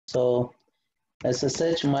So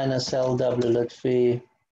SSH minus LW Lutfi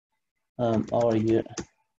or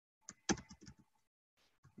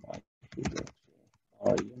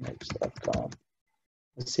Unix.com.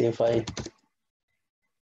 Let's see if I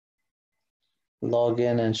log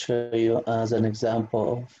in and show you as an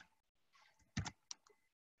example of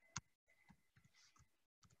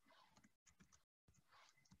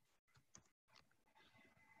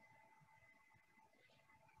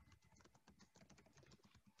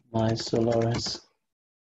my Solaris.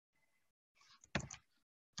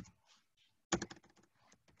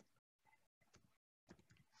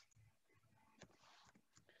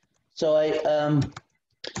 So I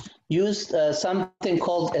used something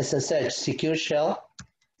called SSH, Secure Shell,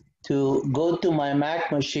 to go to my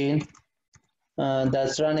Mac machine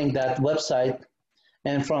that's running that website.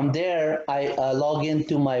 And from there, I log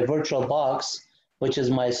into my virtual box, which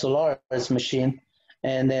is my Solaris machine.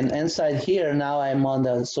 And then inside here, now I'm on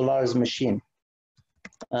the Solaris machine.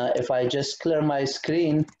 If I just clear my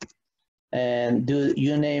screen and do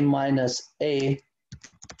uname minus A,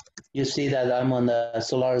 you see that I'm on the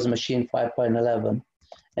Solaris machine 5.11.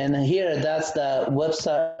 And here, that's the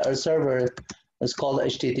website or server. It's called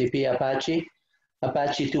HTTP Apache.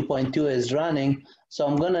 Apache 2.2 is running. So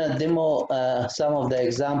I'm going to demo some of the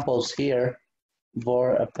examples here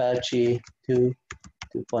for Apache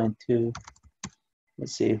 2.2.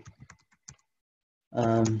 Let's see.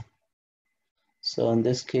 So in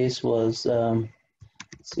this case was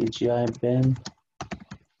CGI bin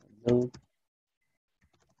loop.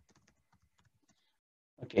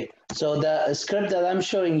 Okay, so the script that I'm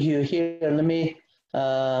showing you here, let me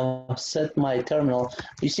set my terminal.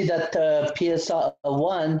 You see that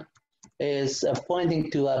PS1 is pointing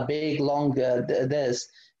to a big long this.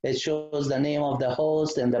 It shows the name of the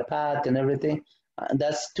host and the path and everything.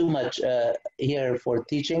 That's too much here for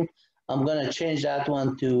teaching. I'm going to change that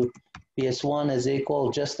one to PS1 is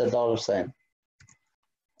equal just a $sign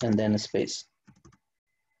and then a space.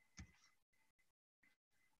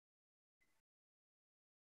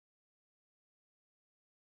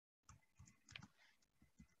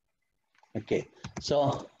 Okay,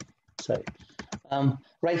 so sorry.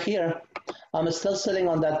 Right here, I'm still sitting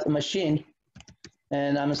on that machine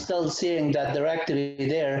and I'm still seeing that directory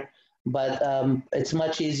there, but it's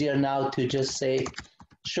much easier now to just say,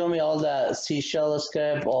 show me all the C shell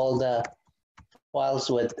script, all the files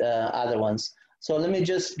with other ones. So let me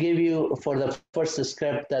just give you for the first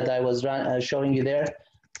script that I was showing you there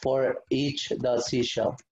for each.c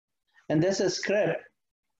shell. And this is a script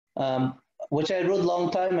which I wrote a long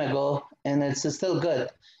time ago, and it's still good.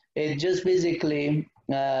 It just basically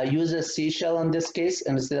uses C shell in this case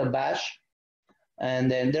instead of bash.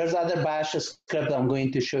 And then there's other bash script. I'm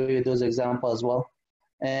going to show you those examples as well.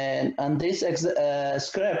 And on this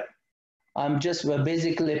script, I'm just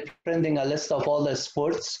basically printing a list of all the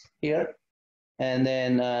sports here. And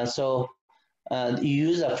then you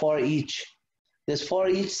use a for each. This for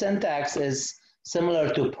each syntax is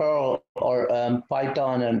similar to Perl or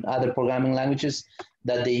Python and other programming languages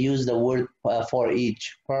that they use the word for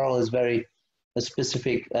each. Perl is very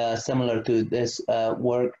specific, similar to this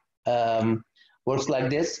works like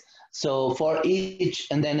this. So for each,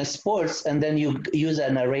 and then a sports, and then you use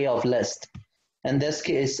an array of list. In this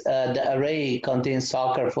case, the array contains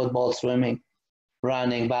soccer, football, swimming,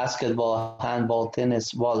 running, basketball, handball,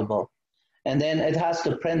 tennis, volleyball. And then it has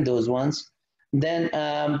to print those ones. Then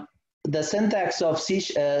the syntax of C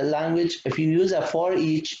language, if you use a for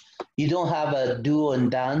each, you don't have a do and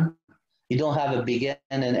done. You don't have a begin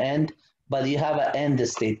and end, but you have an end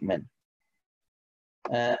statement.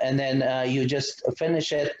 And then you just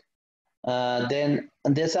finish it. Then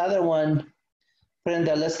this other one, print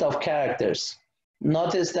a list of characters.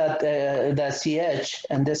 Notice that the CH,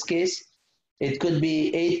 in this case, it could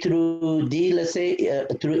be A through D, let's say,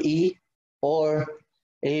 through E, or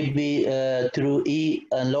A, B through E,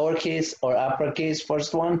 lowercase or uppercase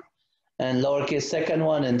first one, and lowercase second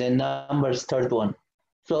one, and then numbers third one.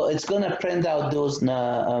 So it's going to print out those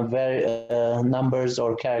numbers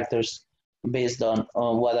or characters based on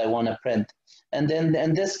what I want to print. And then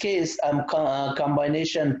in this case, I'm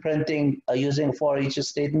combination printing using for each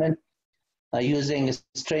statement, using a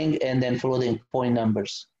string and then floating point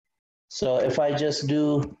numbers. So if I just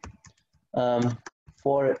do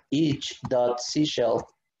for each.c shell,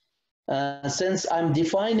 since I'm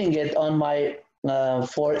defining it on my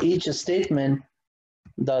for each statement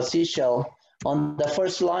 .c shell, on the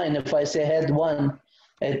first line, if I say head 1,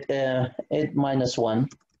 it minus 1,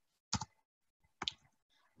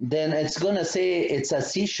 then it's going to say it's a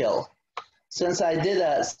C shell. Since I did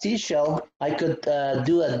a C shell, I could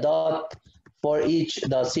do a dot for each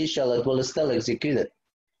 .c shell. It will still execute it.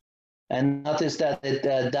 And notice that it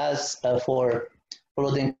does for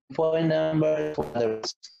floating point number, for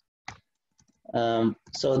others.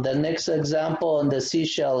 So the next example on the C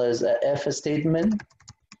shell is a F statement,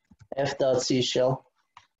 f.c shell.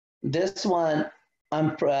 This one,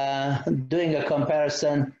 I'm doing a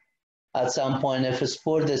comparison at some point. If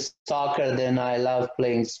sport is soccer, then I love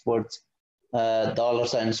playing sports,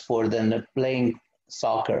 $sport, then playing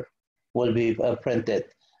soccer will be printed.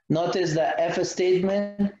 Notice the F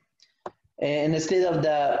statement, instead of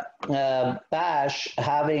the bash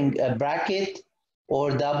having a bracket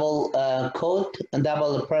or double quote and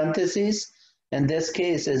double parentheses, in this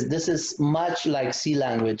case, this is much like C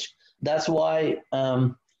language. That's why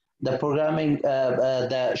the programming,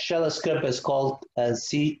 the shell script is called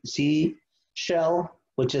C shell,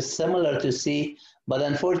 which is similar to C, but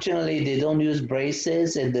unfortunately they don't use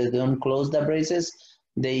braces and they don't close the braces.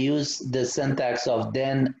 They use the syntax of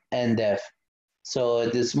then and if. So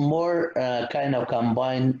it is more kind of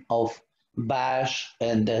combined of bash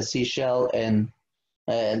and the C shell and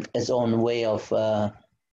its own way of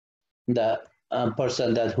the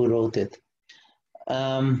person who wrote it.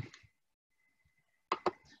 And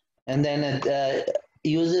then it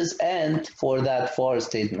uses and for that for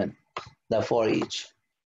statement, the for each.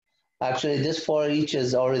 Actually, this for each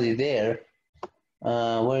is already there.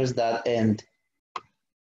 Where's that end?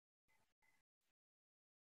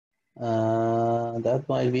 That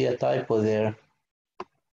might be a typo there.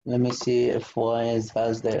 Let me see if y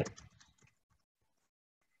has there.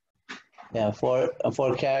 Yeah,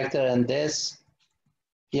 for character and this.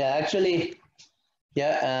 Yeah, actually,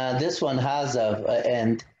 yeah, this one has a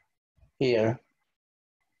end here.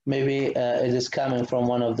 Maybe it is coming from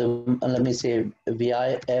one of the, let me see,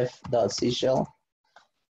 vif.c shell.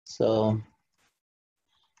 So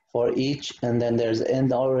for each, and then there's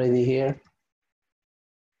end already here.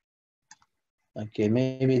 Okay,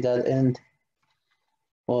 maybe that end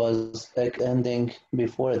was like ending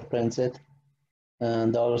before it prints it.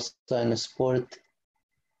 And $ sport.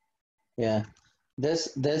 Yeah,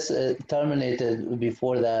 this terminated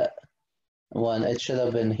before that one. It should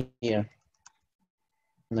have been here.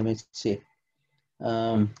 Let me see.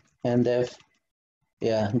 And if,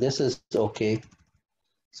 yeah, this is okay.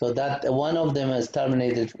 So that one of them is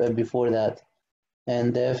terminated before that.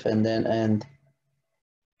 And if, and then and.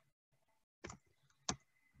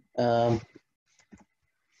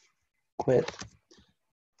 Quit.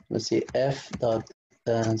 Let's see,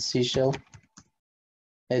 f.c shell.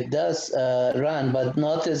 It does run, but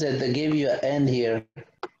notice that they gave you an end here.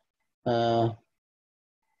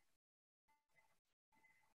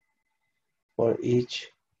 For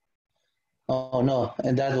each. Oh no,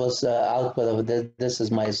 and that was output of this. This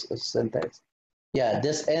is my syntax. Yeah,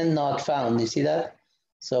 this end not found. You see that?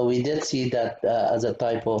 So we did see that as a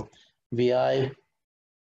typo. Vi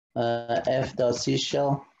f.c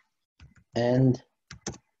shell, and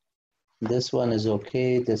this one is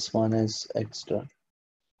okay. This one is extra.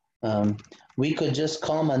 We could just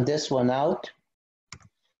comment this one out,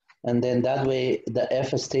 and then that way the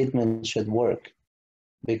F statement should work.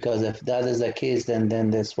 Because if that is the case, then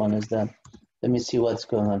this one is done. Let me see what's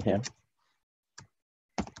going on here.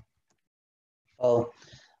 Oh,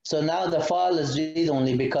 so now the file is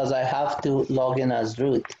read-only because I have to log in as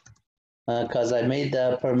root because I made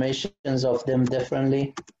the permissions of them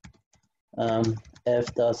differently.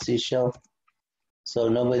 F.c shell, so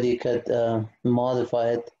nobody could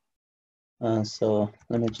modify it. So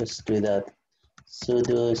let me just do that.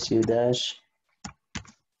 Sudo sudash.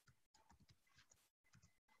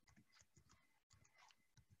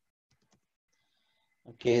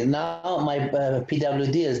 Okay, now my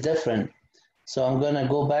PWD is different. So I'm going to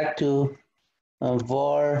go back to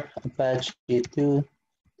var Apache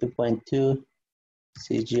 2.2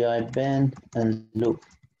 CGI bin and loop.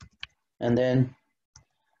 And then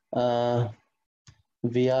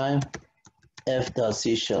vi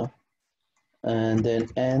f.c shell. And then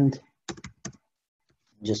end.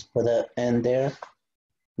 Just put an end there.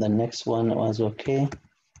 The next one was okay.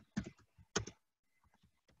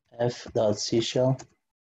 F.c shell.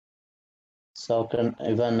 Soccer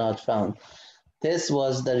event not found. This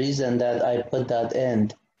was the reason that I put that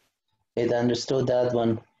end. It understood that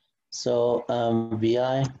one. So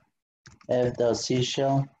vi f.c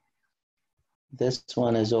shell. This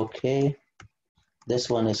one is okay.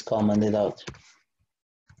 This one is commented out.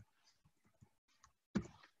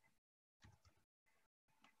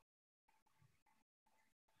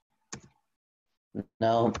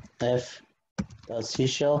 Now f.c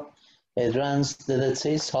shell. It runs, did it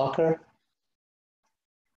say soccer?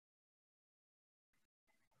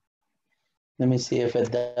 Let me see if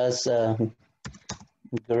it does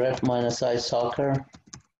grep -i soccer.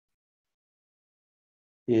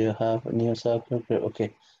 You have a new soccer.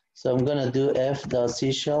 Okay, so I'm gonna do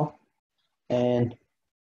f.c shell and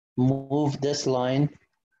move this line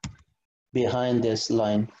behind this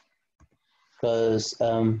line, because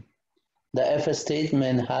the if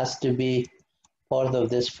statement has to be part of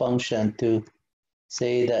this function to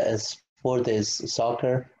say that sport is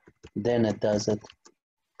soccer, then it does it.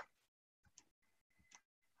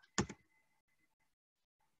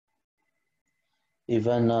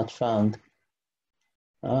 Event not found.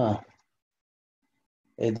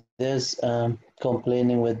 It is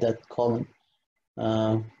complaining with that column.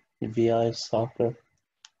 VI soccer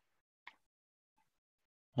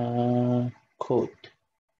code.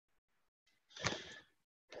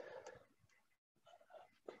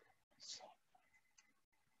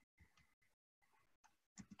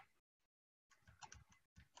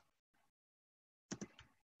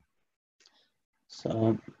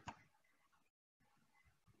 So,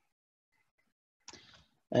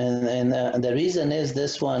 and the reason is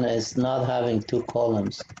this one is not having two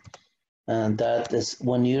columns, and that is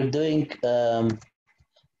when you're doing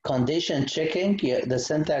condition checking, the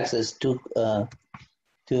syntax is two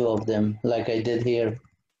of them, like I did here.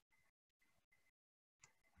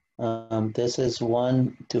 This is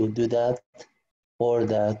one to do that or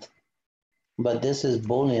that, but this is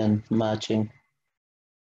Boolean matching.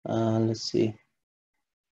 Let's see.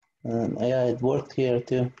 Yeah, it worked here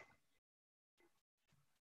too.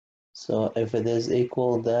 So if it is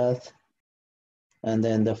equal that, and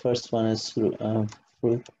then the first one is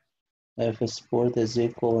fruit. If sport is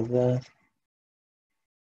equal that.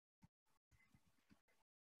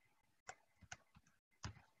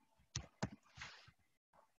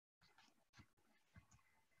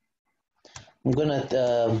 I'm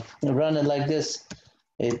gonna run it like this.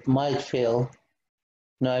 It might fail.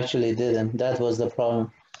 No, actually it didn't. That was the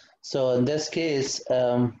problem. So in this case,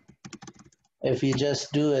 if you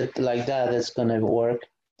just do it like that, it's gonna work.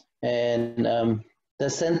 And the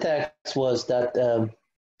syntax was that,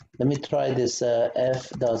 let me try this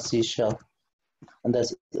f.c shell. And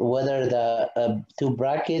that's whether the two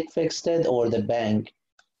bracket fixed it or the bang.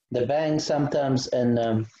 The bang sometimes,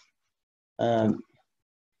 and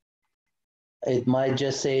it might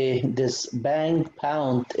just say this bang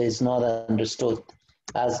pound is not understood,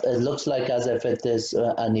 as it looks like as if it is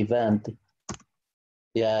an event.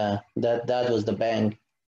 Yeah, that was the bang.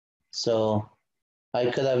 So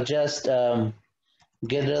I could have just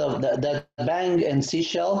get rid of that bang in C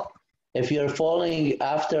shell. If you're following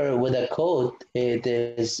after with a code, it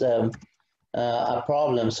is a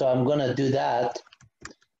problem. So I'm gonna do that,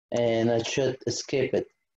 and I should escape it.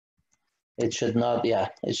 It should not, yeah,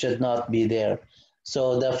 it should not be there.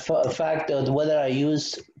 So the fact of whether I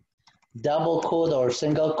use double quote or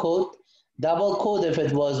single quote, double quote if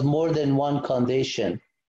it was more than one condition.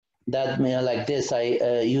 That means like this, I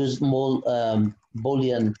use more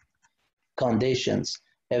Boolean conditions.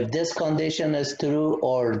 If this condition is true,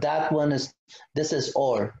 or that one is, this is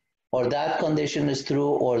or that condition is true,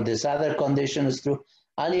 or this other condition is true,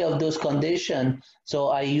 any of those conditions. So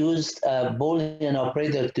I used a Boolean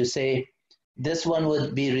operator to say this one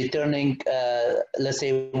would be returning, let's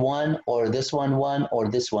say 1, or this one 1, or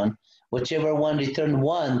this one. Whichever one returned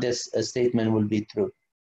 1, this statement will be true.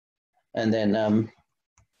 And then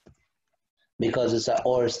because it's an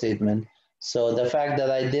or statement. So the fact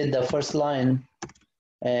that I did the first line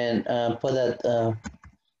and put that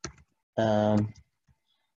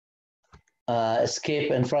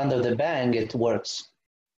escape in front of the bang, it works.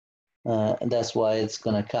 That's why it's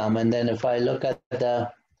gonna come. And then if I look at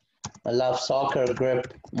the I love soccer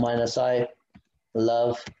grip minus I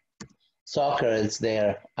love soccer, it's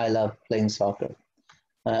there. I love playing soccer.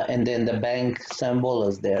 And then the bang symbol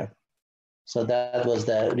is there. So that was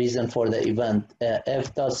the reason for the event.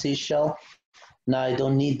 F.c shell. Now I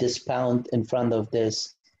don't need this pound in front of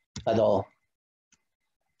this at all.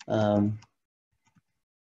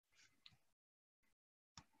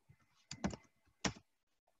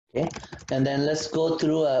 Okay, and then let's go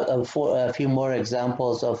through a few more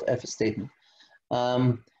examples of F statement.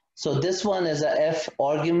 So this one is a F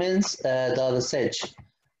arguments .sh.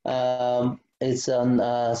 It's on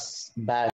bash.